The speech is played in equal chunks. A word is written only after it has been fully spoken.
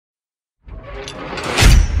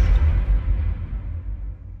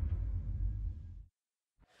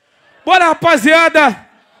Bora, rapaziada.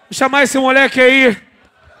 Vou chamar esse moleque aí.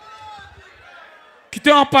 Que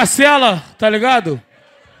tem uma parcela, tá ligado?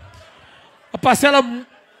 Uma parcela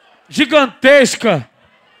gigantesca.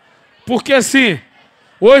 Porque assim,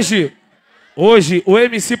 hoje o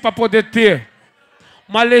MC pra poder ter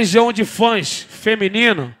uma legião de fãs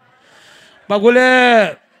feminino, o bagulho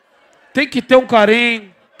é... Tem que ter um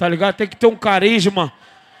carinho, tá ligado? Tem que ter um carisma.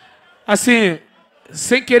 Assim,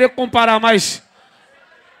 sem querer comparar, mas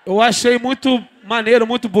eu achei muito maneiro,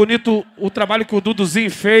 muito bonito o trabalho que o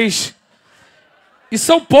Duduzinho fez. E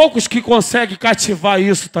são poucos que conseguem cativar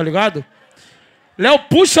isso, tá ligado? Léo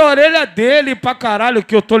puxa a orelha dele pra caralho,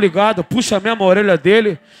 que eu tô ligado. Puxa mesmo a orelha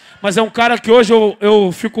dele. Mas é um cara que hoje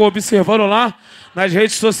eu fico observando lá nas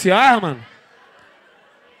redes sociais, mano.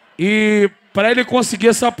 E para ele conseguir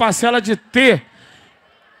essa parcela de ter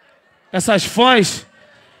essas fãs,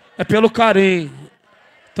 é pelo carinho.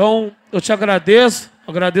 Então, eu te agradeço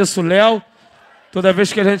o Léo. Toda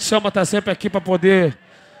vez que a gente chama, tá sempre aqui para poder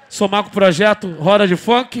somar com o projeto Roda de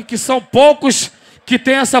Funk, que são poucos que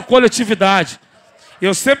têm essa coletividade.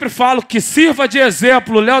 Eu sempre falo que sirva de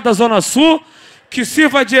exemplo o Léo da Zona Sul, que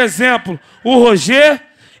sirva de exemplo o Rogê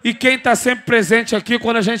e quem tá sempre presente aqui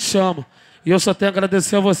quando a gente chama. E eu só tenho a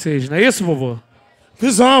agradecer a vocês, não é isso, vovô?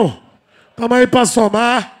 Visão, tamo aí pra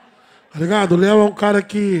somar, tá ligado? O Léo é um cara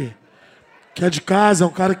que é de casa, é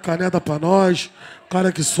um cara que caneta pra nós, um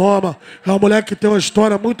cara que soma, é um moleque que tem uma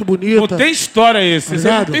história muito bonita. Não tem história esse,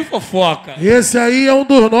 tá não tem fofoca. Esse aí é um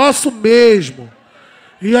dos nossos mesmo.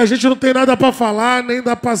 E a gente não tem nada pra falar, nem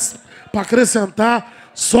dá pra acrescentar,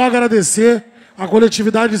 só agradecer a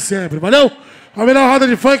coletividade sempre, valeu? A melhor roda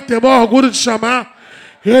de funk, tem o maior orgulho de chamar.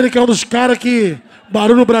 Ele que é um dos caras que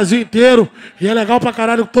barulho o Brasil inteiro. E é legal pra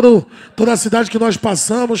caralho toda a cidade que nós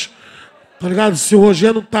passamos. Tá ligado? Se o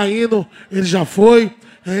Rogê não tá indo, ele já foi.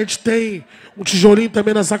 A gente tem um tijolinho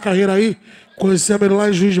também nessa carreira aí. Conhecemos ele lá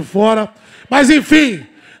em Juiz de Fora. Mas enfim,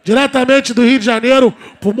 diretamente do Rio de Janeiro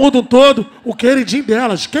pro mundo todo, o queridinho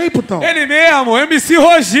delas. Quem, putão? Ele mesmo, MC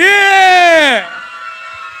Rogê!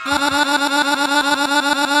 Sem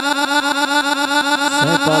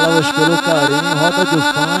palavras pelo carinho, roda de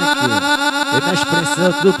funk. E minhas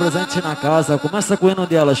princesas, tudo presente na casa. Começa com o hino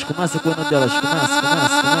delas, começa. Eita.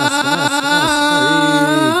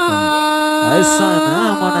 É isso aí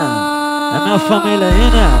mesmo, né? É minha família aí,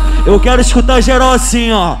 né? Eu quero escutar geral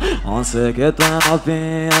assim, ó. Não sei que tu é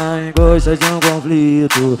novinha e gosta de um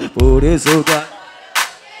conflito. Por isso que...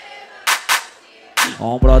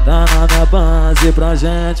 Vamos brotar na minha base pra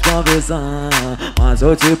gente conversar. Mas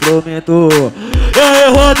eu te prometo. É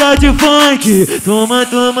roda de funk. Toma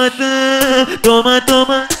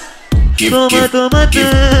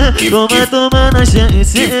na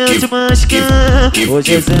chance, eu te machucar.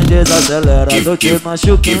 Hoje sem desacelera, tô te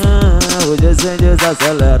machucando. Hoje sem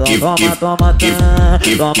desacelera, toma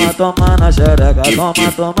na xereca. Toma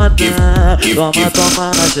na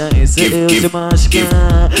chance, eu te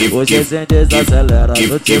machucar. Hoje sem desacelera,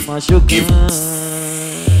 tô te machucando.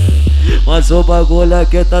 Mas o bagulho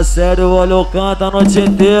aqui tá sério, olha eu canto a noite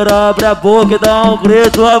inteira. Abre a boca e dá um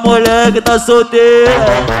grito, a mulher que tá solteira.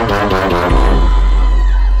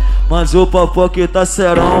 Mas o papo aqui tá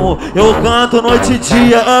serão, eu canto noite e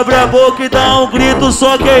dia. Abre a boca e dá um grito,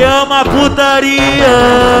 só quem ama a putaria.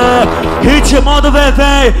 Ritmo do vem,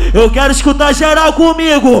 eu quero escutar geral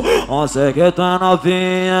comigo. Nossa, que tu é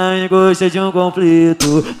novinha e gosta de um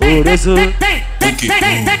conflito. Por isso...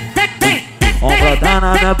 Vamos brotar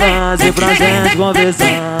na minha base pra gente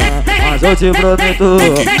conversar. Mas eu te prometo,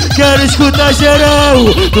 quero escutar geral.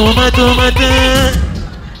 Toma.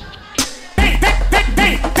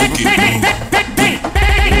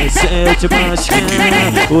 Eu te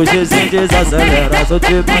machucando, hoje sem desacelera, tô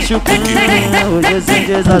te machucando. Hoje sem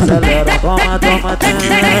desacelera, toma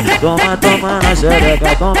na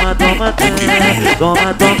xereca.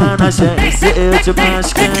 Toma na chance, eu te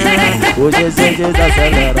machucando. Hoje sem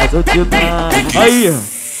desacelera, tô te machucando. Aí,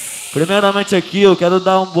 primeiramente aqui eu quero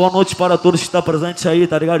dar uma boa noite para todos que estão presentes aí,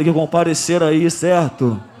 tá ligado? Que compareceram aí,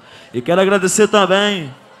 certo? E quero agradecer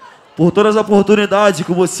também por todas as oportunidades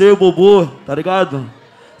que você e o Bobô, tá ligado?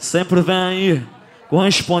 Sempre vem aí,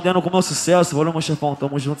 correspondendo com o meu sucesso. Valeu, meu chefão,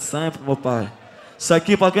 tamo junto sempre, meu pai. Isso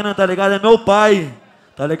aqui, pra quem não tá ligado, é meu pai,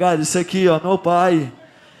 tá ligado? Isso aqui, ó, meu pai.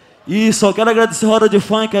 E só quero agradecer a Roda de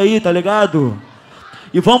Funk aí, tá ligado?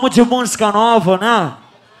 E vamos de música nova, né?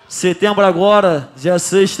 Setembro agora, dia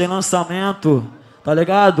 6 tem lançamento, tá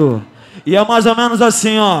ligado? E é mais ou menos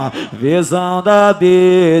assim, ó. Visão da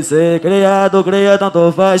bice, criado, cria,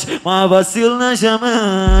 tanto faz, mas vacila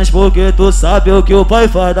jamais, porque tu sabe o que o pai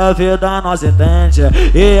faz da vida, nós entende.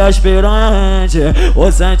 E aspirante,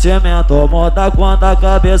 o sentimento muda quando a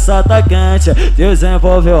cabeça tá quente.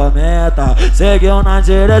 Desenvolveu a meta, seguiu na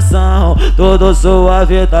direção, tudo sua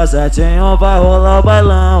vida certinho, vai rolar o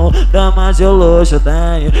bailão. Dama de luxo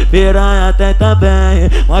tem, piranha tem também,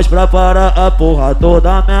 mas pra parar a porra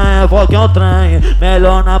toda minha evoca é um trem.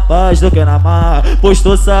 Melhor na paz do que na mar, pois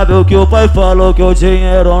tu sabe o que o pai falou, que o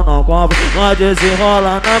dinheiro não compra. Nós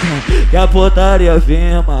desenrola na mão, que a putaria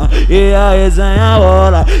firma e a resenha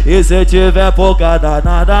rola. E se tiver pouca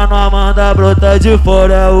danada, nós manda bruta de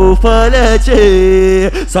fora, é o falete.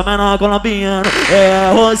 Só menor colombiano, é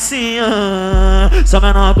a rocinha. Só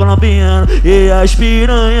menor colombiano e as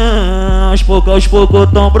piranhas, aos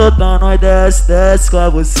poucos tão brotando. Nós desce, desce com a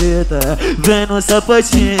buceta, vem no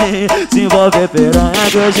sapatinho, se envolve piranha,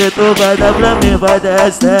 que hoje tu vai dar pra mim. Vai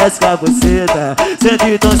desce, desce com a buceta, sente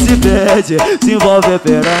então se perde, se envolve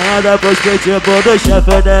piranha, depois que tipo do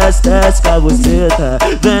chefe. Desce, desce com a buceta,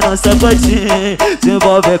 vem no sapatinho, se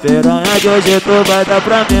envolve piranha, que hoje tu vai dar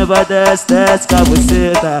pra mim. Vai desce, desce com a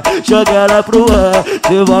buceta, joga ela pro ar,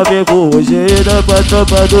 se envolve com o Rogê e depois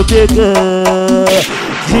tropa do picã.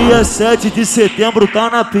 Dia 7 de setembro tá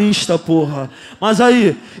na pista, porra. Mas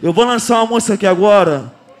aí, eu vou lançar uma música aqui agora,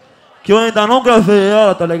 que eu ainda não gravei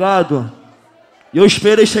ela, tá ligado? E eu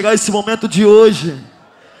esperei chegar esse momento de hoje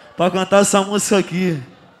pra cantar essa música aqui,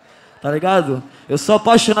 tá ligado? Eu sou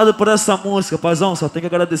apaixonado por essa música, paizão, só tenho que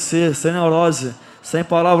agradecer, sem neurose, sem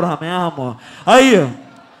palavras mesmo. Aí,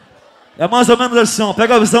 é mais ou menos assim, ó,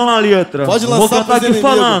 pega a visão na letra. Pode lançar. Vou cantar aqui inimigos.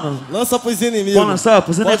 Falando. Lança pros inimigos. Pode lançar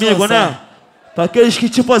pros inimigos, né? Pra aqueles que,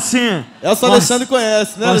 tipo assim... Essa o Alexandre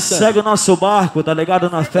conhece, né, Alexandre? Segue o nosso barco, tá ligado?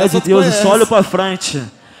 Na fé Essa de Deus conhece. e só olha pra frente.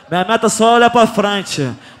 Minha meta só olha pra frente.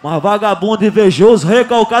 Mas vagabundo, invejoso,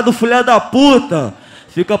 recalcado, filha da puta,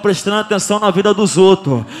 fica prestando atenção na vida dos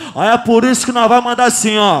outros. Aí é por isso que nós vai mandar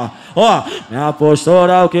assim, ó. Ó, minha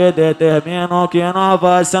postura é o que determina o que nós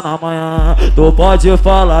vai ser na manhã. Tu pode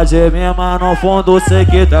falar de mim, mas no fundo sei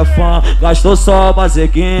que tu é fã. Gastou só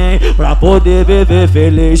basiquinho pra poder viver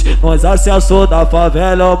feliz. Nos acessos da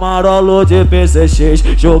favela, o marolo de PCX.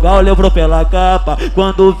 Jogar o livro pela capa,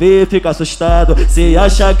 quando vi fica assustado. Se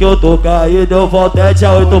acha que eu tô caído, eu volto é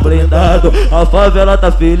dia 8 blindado. A favela tá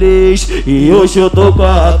feliz e hoje eu tô com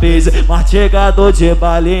a pizza. Mastigado de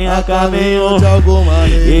balinha, caminho de alguma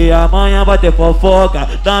e amanhã vai ter fofoca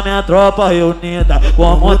da minha tropa reunida.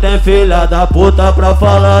 Como tem filha da puta pra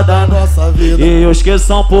falar da nossa vida. E os que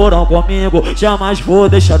são porão comigo, jamais vou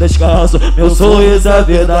deixar descalço. Meu sorriso é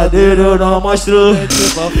verdadeiro, eu não mostro.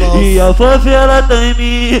 E a favela tá em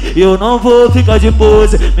mim, eu não vou ficar de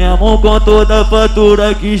pose. Mesmo com toda a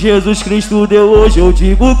fatura que Jesus Cristo deu hoje, eu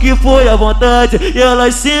digo que foi à vontade e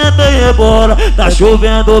elas sentam e rebolam. Tá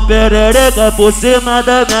chovendo perereca por cima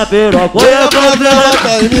da minha piroca. Oi, a favela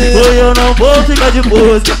tá em mim, eu não vou ficar de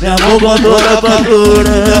pose, mesmo com toda a fatura.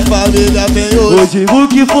 Minha família tem hoje. Eu digo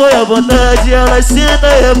que foi à vontade, elas sentam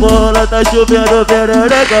e rebolam. Tá chovendo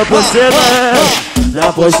perereca por cima.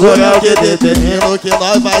 Minha postura é o que determina o que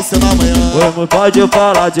nós vai ser na manhã. Oi, pode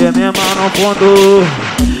falar de mim, mas no fundo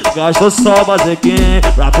gastou só basiquinho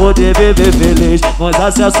pra poder viver feliz. Nos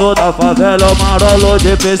acessos da favela, o marolo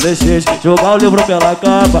de PCX. Jogar o livro pela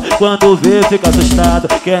capa, quando vê fica assustado.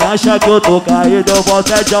 Quem acha que eu tô caído, eu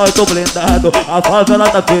volto é de 8 blindado. A favela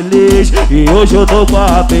tá feliz e hoje eu tô com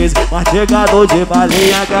a pizza. Mastigado de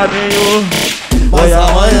balinha, caminho. Mas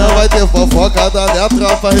amanhã vai ter fofoca da minha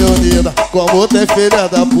tropa reunida. Como tem filha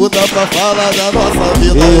da puta pra falar da nossa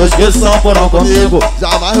vida. E os que são porão comigo,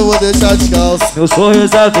 jamais vou deixar descalço. meu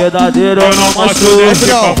sorriso é verdadeiro, eu não mostro.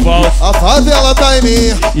 A favela tá em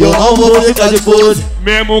mim e eu não vou ficar de pose,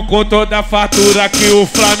 Mesmo com toda a fatura que o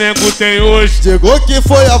Flamengo tem hoje. digo que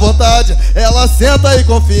foi à vontade, ela senta e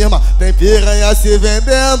confirma. Tem piranha se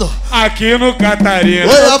vendendo Aqui no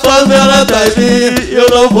Catarina. oi, a favela tá em mim, eu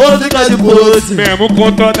não vou ficar de pose. Mesmo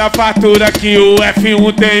com toda a fatura que o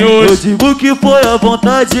F1 tem Eu hoje. digo que foi à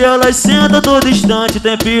vontade, elas sentam todo instante.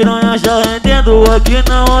 Tem piranha já rendendo aqui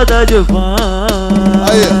na roda de Aí,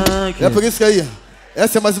 funk. é por isso que aí,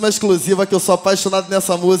 essa é mais uma exclusiva que eu sou apaixonado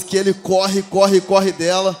nessa música. Ele corre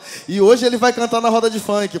dela. E hoje ele vai cantar na roda de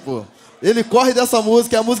funk, pô. Ele corre dessa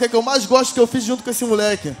música, é a música que eu mais gosto, que eu fiz junto com esse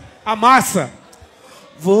moleque. A massa.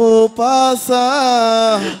 Vou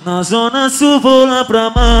passar Na zona sul vou lá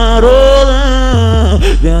pra Marola,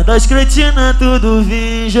 vendo as cretinas tudo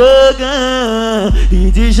vim jogar.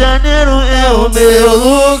 E de janeiro é o meu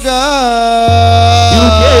lugar. E o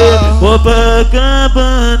quê? Vou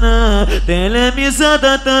Copacabana, tem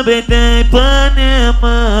Lemizada, também tem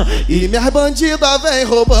Ipanema. E minhas bandidas vem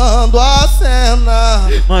roubando a cena.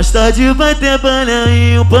 Mais tarde vai ter balha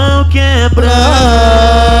e o pau quebra.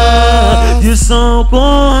 De São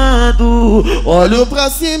Conrado, Olho pra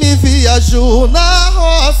cima e viajo na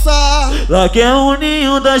roça. lá que é o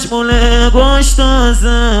ninho das mulher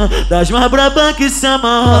gostosas, das mais brabas que se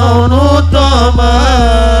amarram no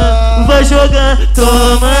toma. Vai jogar,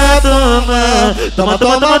 toma, toma. Toma,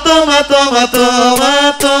 toma, toma, toma, toma,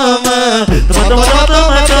 toma, toma. Toma, toma,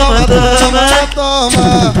 toma, toma, toma,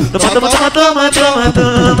 toma. Toma, toma, toma, toma, toma,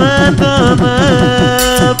 toma, toma.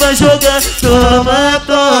 Vai jogar, toma,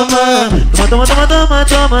 toma. Toma, toma, toma, toma,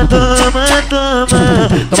 toma, toma, toma.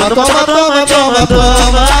 Toma, toma, toma, toma, toma,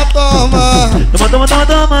 toma. toma, toma,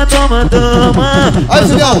 toma, toma, toma. Aí,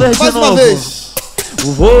 Julião, mais uma vez.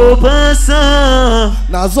 Vou passar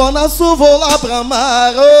Na zona sul, vou lá pra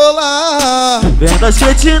Marola. vendo as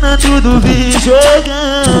cretinas, tudo vim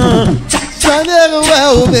jogar. Janeiro é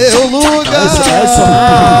o meu lugar.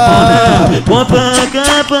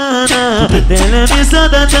 Copacabana, tem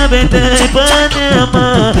Lemizada, também tem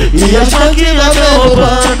Ipanema. E as maquinas vem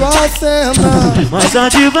roubando a cena. mais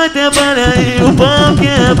tarde vai ter balha e o pau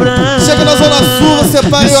quebra. Chega na zona sul, você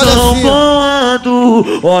para e olha São assim.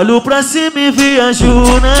 Conrado, olho pra cima e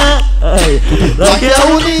viajo na... Lá que Aqui é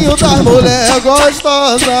o ninho das mulher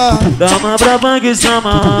gostosa. Dama braba que se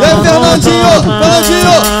amarra. E aí, Fernandinho,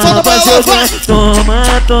 Fernandinho, solta pra ela, vai. Toma,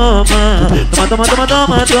 toma. Toma, toma, toma,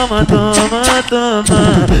 toma, toma, toma, toma.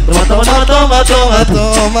 Toma, toma, toma, toma, toma,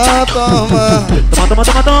 toma, toma. toma, toma,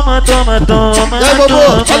 toma, toma, toma, toma. E aí, Bobo,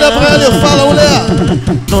 olha pra ela e fala, mulher.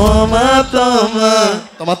 Toma,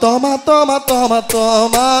 toma. Toma, toma, toma, toma,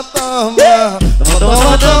 toma, toma. Toma,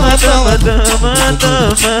 toma, toma, toma, toma,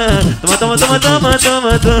 toma. Toma, toma, toma, toma,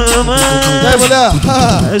 toma, toma. E aí, mulher?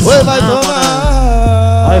 Oi, vai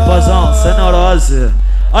tomar. Aí, Pazão, sem neurose.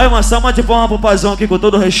 Aí, uma salva de palma pro Pazão aqui, com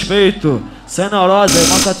todo respeito. Sem neurose,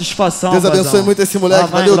 uma satisfação. Deus abençoe Pazão. muito esse moleque,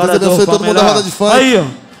 valeu. Deus abençoe todo mundo da roda de funk. Aí,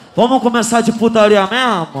 vamos começar de putaria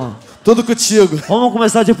mesmo? Tudo contigo. Vamos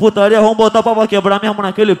começar de putaria, vamos botar o pau pra quebrar mesmo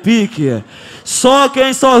naquele pique. Só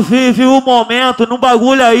quem só vive o momento no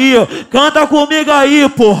bagulho aí, canta comigo aí,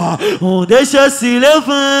 porra. Deixa se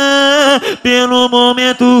levar pelo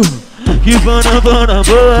momento. Que vana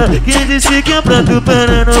boa, quem disse que é pra tu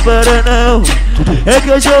para não, para não. É que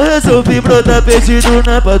hoje eu resolvi brotar perdido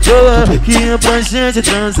na patroa. Que é pra gente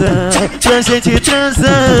transar, pra gente transar.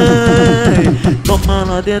 Toma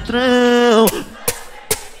lá dentrão,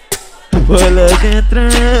 foi lá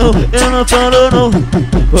dentrão, ela falou não.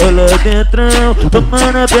 Foi lá dentrão,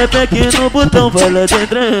 toma na pepe aqui no botão. Vai lá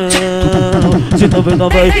dentrão, de novo então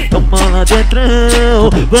vai. Toma lá dentrão,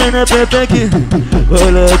 vai na pepe aqui.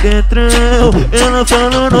 Vai lá dentrão, ela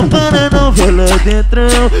falou não para não. Vai lá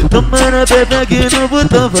dentrão, toma na pepe aqui no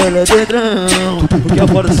botão. Vai lá dentrão, porque é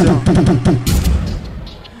fora do céu.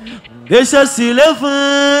 Deixa se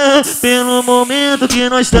levar pelo momento que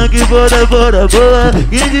nós tá aqui, bora, bora, boa.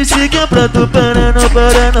 Quem disse que é pra tu para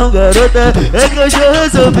não, garota. É que hoje eu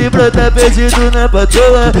resolvi brotar perdido na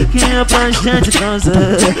patroa. Que é pra gente transar,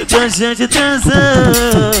 pra gente transar.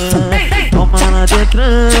 Toma lá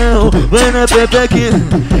dentrão, vai na pepe aqui.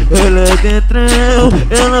 Vai lá dentrão,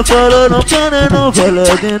 ela falou não para não. Vai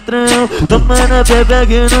lá dentrão, toma na pepe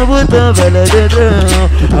aqui no botão. Vai lá dentrão.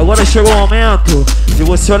 Agora chegou o momento de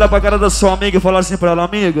você olhar pra cara da sua amiga e falar assim pra ela: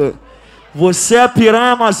 amiga, você é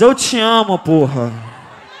piranha, mas eu te amo, porra.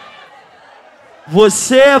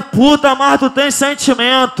 Você é puta, mas tu tem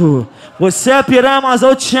sentimento. Você é piranha, mas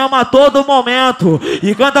eu te amo a todo momento.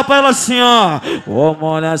 E canta pra ela assim, ó: ô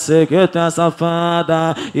mulher, sei que tu é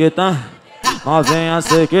safada e tá... novinha,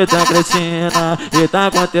 sei que tá cretina e tá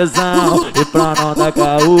com tesão. E pra não dar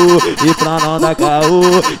caô, e pra não dar caô,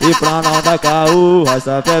 e pra não dar caô,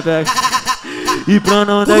 essa pepe. E pra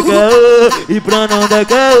não dar caô, e pra não dar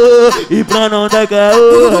caô, e pra não dar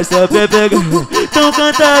caô, essa pepe. Então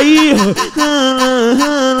canta aí,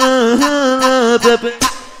 pepe.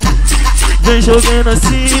 Vem jogando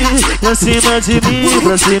assim, pra cima de mim,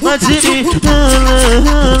 pra cima de mim.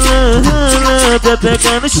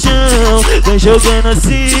 Pepeca no chão. Vem jogando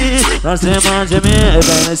assim, pra cima de mim.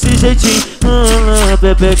 Vem nesse jeitinho,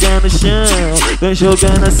 pepeca no chão. Vem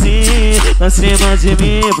jogando assim, pra cima de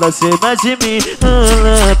mim, pra cima de mim.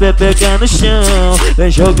 Pepeca no chão. Vem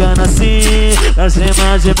jogando assim, pra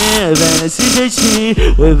cima de mim. Vem nesse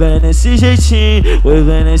jeitinho, oi, vem nesse jeitinho, oi,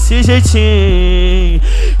 vem nesse jeitinho.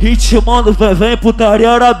 ritmando, vem putaria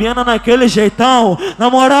arabina naquele jeitão. Na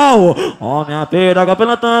moral, ó minha piroca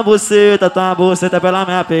pela tua buceta pela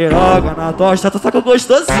minha piroca na tosta, tu saca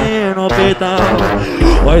gostosinho no peitão.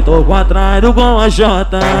 Oi, tô com atrás do com a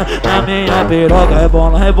jota, na minha piroca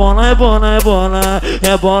rebola, rebola, rebola, rebola,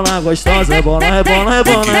 rebola gostosa, rebola, rebola,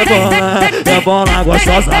 rebola, rebola, rebola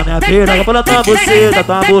gostosa, minha piroca pela tua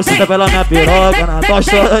buceta pela minha piroca na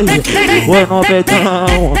tosta. Oi, no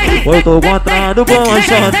peitão, oi, tô com atrás do com a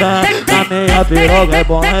jota, na minha piroca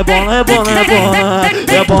rebola, rebola, rebola, rebola,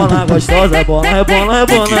 rebola gostosa, rebola, rebola,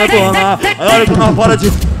 rebola, rebola. Aí olha que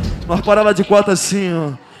nós parava de quatro assim,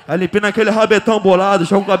 ó. Aí limpando aquele rabetão bolado,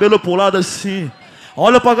 joga o cabelo pro lado assim.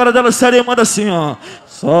 Olha pra cara dela séria e manda assim, ó.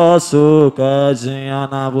 Só sucadinha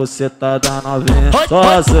na buceta da novinha.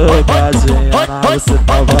 Só sucadinha na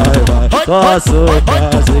buceta, vai, vai. Só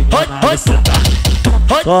sucadinha na buceta.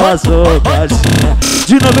 Só sucadinha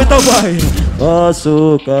de 90 vai. Só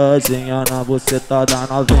sucadinha na buceta da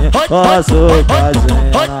novinha. Só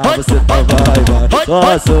sucadinha na buceta, vai, vai. Só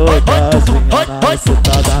sucadinha na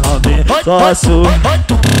buceta da novinha. Só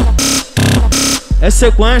é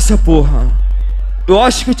sequência, porra. Eu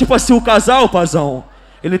acho que tipo assim, o casal, pazão,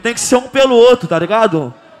 ele tem que ser um pelo outro, tá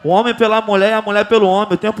ligado? O homem pela mulher e a mulher pelo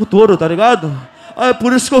homem o tempo todo, tá ligado? É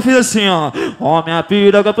por isso que eu fiz assim, ó. Ó minha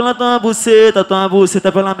piroca pela tua buceta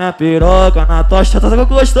pela minha piroca na tosta, tá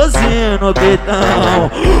gostosinho no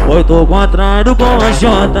peitão. Oi, tô com atrás do com a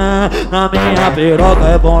jota, na minha piroca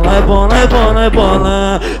rebola, rebola, rebola,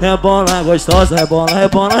 rebola, rebola gostosa, rebola,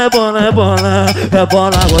 rebola, rebola, rebola,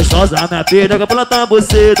 rebola gostosa, minha piroca pela tua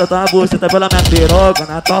buceta pela minha piroca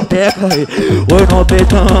na tua peca. Oi, no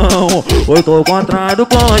peitão, oi, tô com atrás do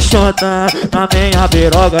com a jota, na minha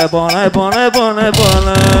piroca rebola, rebola, rebola, rebola.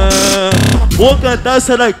 Vou cantar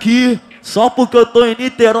essa daqui só porque eu tô em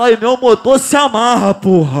Niterói e meu motor se amarra,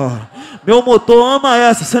 porra. Meu motor ama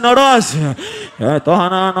essa, Cenorose.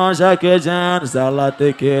 Retorna nós jaquejando, ela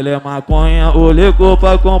tem que ler maconha, o licor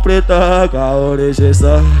pra completar com a origem.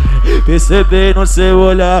 Percebi no seu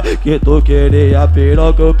olhar que tu queria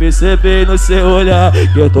piroca, eu percebi no seu olhar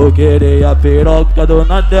que tu queria piroca. A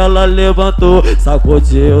dona dela levantou,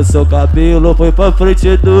 sacudiu o seu cabelo, foi pra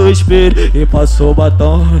frente do espelho e passou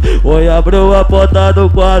batom. Oi, abriu a porta do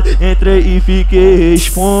quarto, entrei e fiquei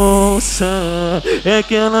responsa. É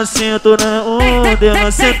que eu não sinto na onda, eu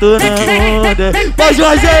não sinto na onda. Vai,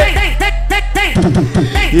 Rogê!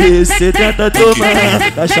 E cê tenta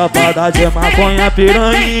tomar da chapada de maconha,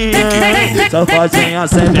 piranha. Safadinha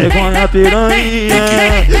sem vergonha,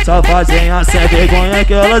 piranha. Safadinha sem vergonha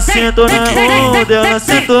que ela senta na onda, ela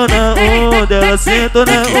senta na onda, ela senta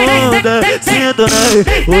na onda, senta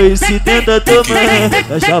na. Oi, se tenta tomar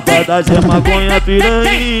da chapada de maconha,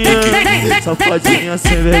 piranha. Safadinha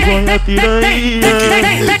sem vergonha,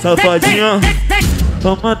 piranha. Safadinha.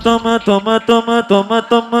 Toma, toma, toma, toma, toma,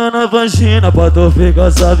 toma na vagina, pra tu ficar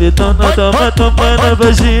sabitona. Toma, toma na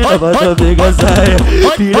vagina, pra tu ficar saia.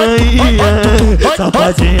 Piranha,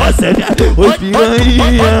 safadinha séria. Oi,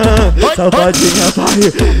 piranha, safadinha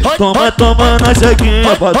vai. Toma, toma na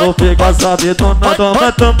cheguinha, pra tu ficar sabitona.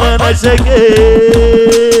 Toma, toma na cheguinha.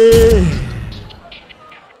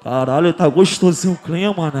 Caralho, tá gostosinho o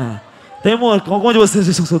clima, né? Tem, mano, algum de vocês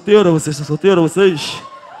estão solteiros? Vocês estão solteiros, vocês?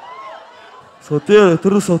 Solteiro?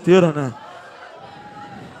 Tudo solteiro, né?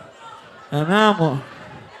 É mesmo?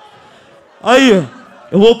 Aí,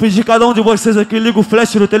 eu vou pedir cada um de vocês aqui, liga o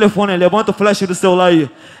flash do telefone aí, levanta o flash do celular aí.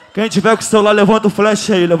 Quem tiver com o celular, levanta o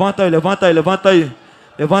flash aí, levanta aí, levanta aí, levanta aí.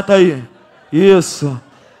 Levanta aí. Isso.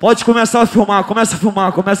 Pode começar a filmar, começa a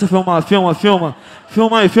filmar, começa a filmar, filma, filma.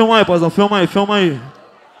 Filma aí, paizão, filma aí.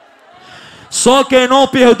 Só quem não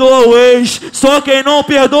perdoa o ex, só quem não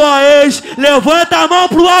perdoa a ex, levanta a mão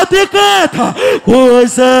pro alto e canta.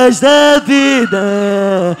 Coisas da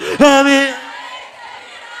vida,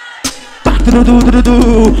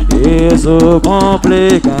 isso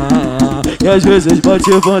complica, e às vezes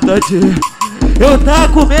bate vontade. Eu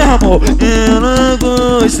taco mesmo, ela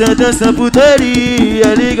gosta dessa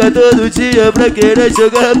putaria. Liga todo dia pra querer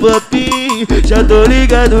jogar papinho. Já tô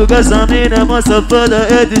ligado que essa mina mó safada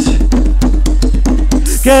é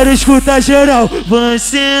quero escutar geral, vai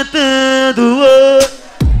sentando,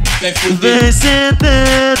 vem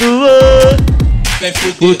sentando,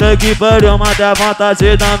 Puta que pariu, mata a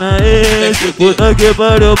vontade da minha ex. Puta que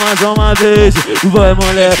pariu, mais uma vez. Vai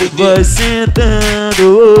mulher, vai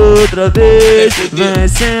sentando outra vez. Vem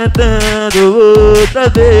sentando outra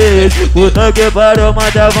vez. Puta que pariu,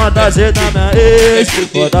 mata a vontade da minha ex.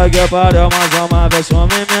 Puta que pariu, mais uma vez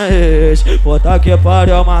come minha ex. Puta que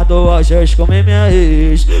pariu, mais 2 vezes come minha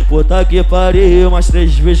ex. Puta que pariu, mais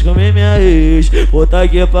 3 vezes come minha ex. Puta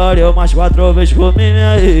que pariu, mais 4 vezes come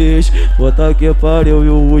minha ex. Puta que pariu, e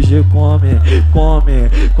o Rogê come,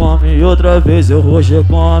 come, come outra vez. O Rogê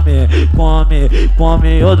come, come,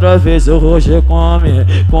 come outra vez. O Rogê come,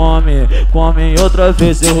 come, come outra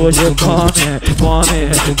vez. O Rogê come, come,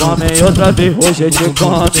 come outra vez. Rogê te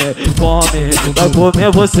come, come, vai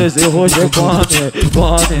comer vocês. O Rogê come,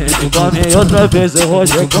 come, come outra vez. O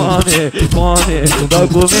Rogê come, come, vai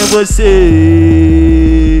comer vocês.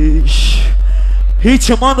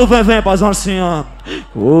 Ritmando vem, faz assim, ó.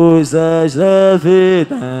 Coisas da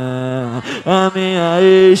vida, a minha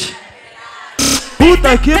ex.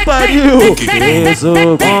 Puta que pariu, isso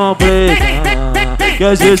complica, que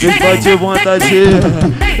às vezes bate vontade.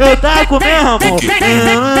 Eu taco mesmo,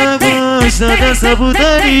 ela gosta dessa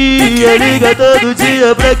putaria. Liga todo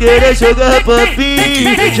dia pra querer jogar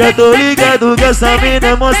papinho. Já tô ligado que essa mina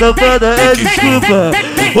é mó safada, é desculpa.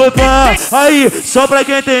 Opa, aí, só pra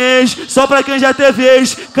quem tem ex, só pra quem já teve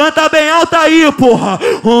ex. Canta bem alto aí, porra.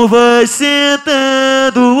 Um vai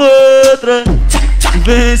sentando outra,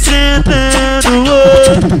 vem sentando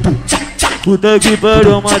outra. Puta que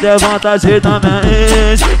pariu, manda vontade da minha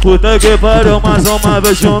ex. Puta que pariu, mais uma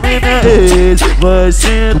vez chame minha ex. Vai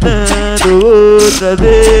sentando outra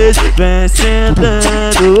vez, vem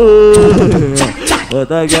sentando outra.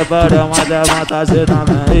 Puta que pariu, manda vontade da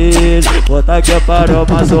minha ex. Puta que pariu,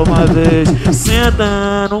 mais uma vez.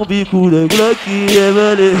 Senta no bico da Glock, é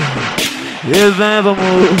valer. E vem, vamos.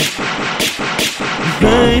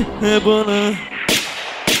 Vem, rebolando.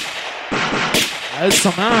 É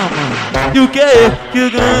isso mesmo. E o que? Que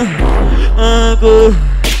ganho?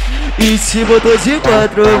 E se botou de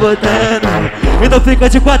 4 botando, então fica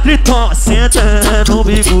de 4 e toma. Senta no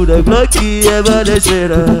bico da Glock, é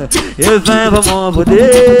balejeira. E vem, vamos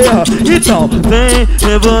poder. Então, vem,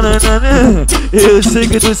 rebolando na minha. Eu sei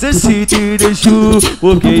que tu se te deixou,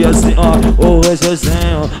 porque assim, ó, o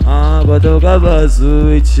Rogezinho, água do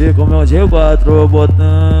cavaço e te comeu de 4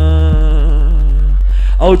 botando.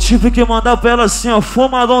 Eu tive que mandar pra ela assim, ó,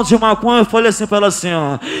 fumadão de maconha. Eu falei assim pra ela assim,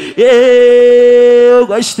 ó. Eu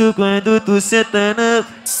gosto quando tu senta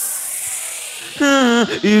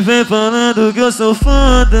e vem falando que eu sou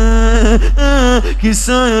foda, que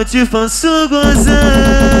só eu te faço gozar.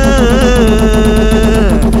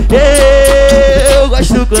 Eu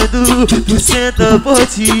gosto quando tu senta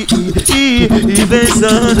forte e vem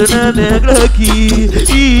falando na minha Glock.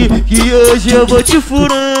 Que hoje eu vou te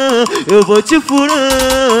furar, eu vou te furar.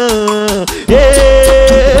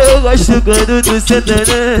 Eu gosto quando tu senta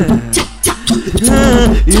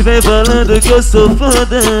e vem falando que eu sou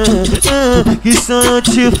foda, que só eu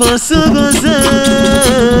te faço gozar.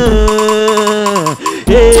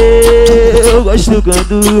 Eu gosto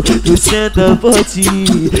quando tu senta forte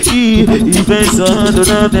e vem sorrando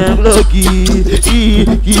na minha Glock.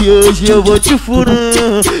 Que hoje eu vou te furar,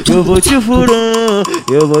 eu vou te furar,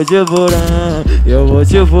 eu vou te furar, eu vou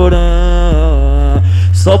te furar.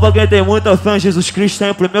 Só pra quem tem muita fé, Jesus Cristo tá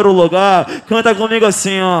em primeiro lugar. Canta comigo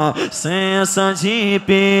assim, ó. Sensação de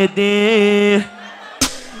perder,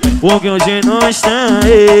 porque hoje não está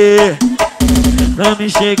aí pra me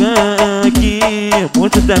chegar aqui.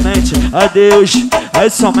 Muito temente a Deus, é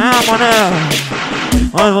isso mesmo, né?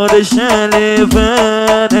 Mas vou deixar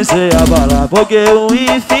levar, nem sei abalar, porque o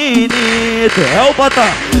infinito é o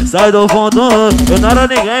patar. Sai do fundo, eu não era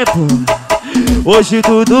ninguém, pô. Hoje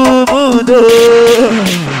tudo mudou.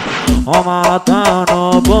 Uma lata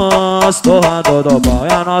no bolso, torrando do pau,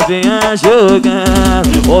 e a novinha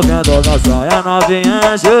jogando, ouvindo meu som, e a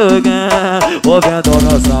novinha jogando, ouvindo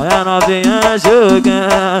meu som, e a novinha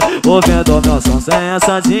jogando, ouvindo meu som, sem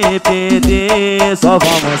essa de pedir. Só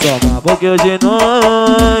vamos somar, porque hoje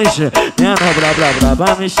nós menos blá blá blá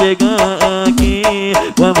pra me chegar aqui.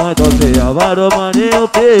 Foi muito feio, varou, mano, eu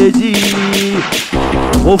perdi.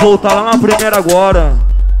 Vou voltar lá na primeira agora.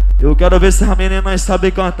 Eu quero ver se as meninas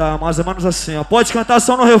sabem cantar, mais ou menos assim, ó. Pode cantar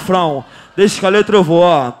só no refrão, deixa que a letra eu vou,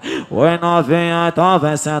 ó. Oi novinha, então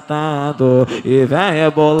vem sentando e vem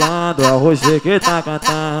rebolando. É o Rogê que tá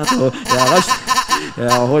cantando,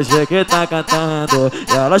 é o Rogê que tá cantando.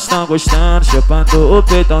 Elas tão gostando, chupando o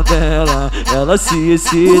peitão dela. Ela se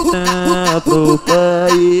excita pro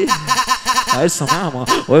pai. É isso mesmo.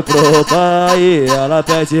 Oi pro pai, ela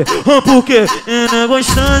pede porque ela é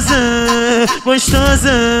gostosa,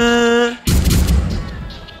 gostosa.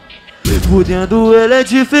 Por dentro ela é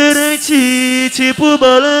diferente, tipo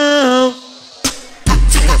balão.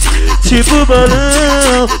 Tipo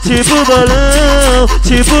balão, tipo balão,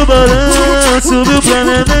 tipo balão. Subiu pra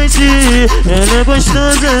minha mente. Ela é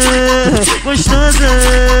gostosa, gostosa,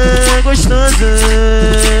 gostosa.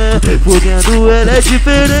 Por dentro ela é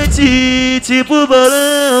diferente, tipo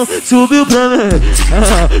balão. Subiu pra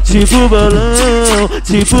mim. Tipo balão,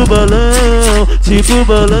 tipo balão, tipo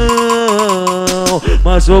balão.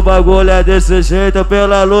 Mas o bagulho é desse jeito,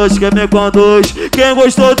 pela luz que me conduz. Quem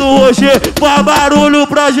gostou do Rogê, faz barulho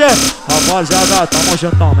pra gente. Rapaziada, tamo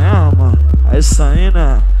juntão mesmo. É isso aí,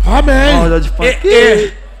 né? Amém. Roda de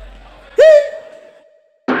funk.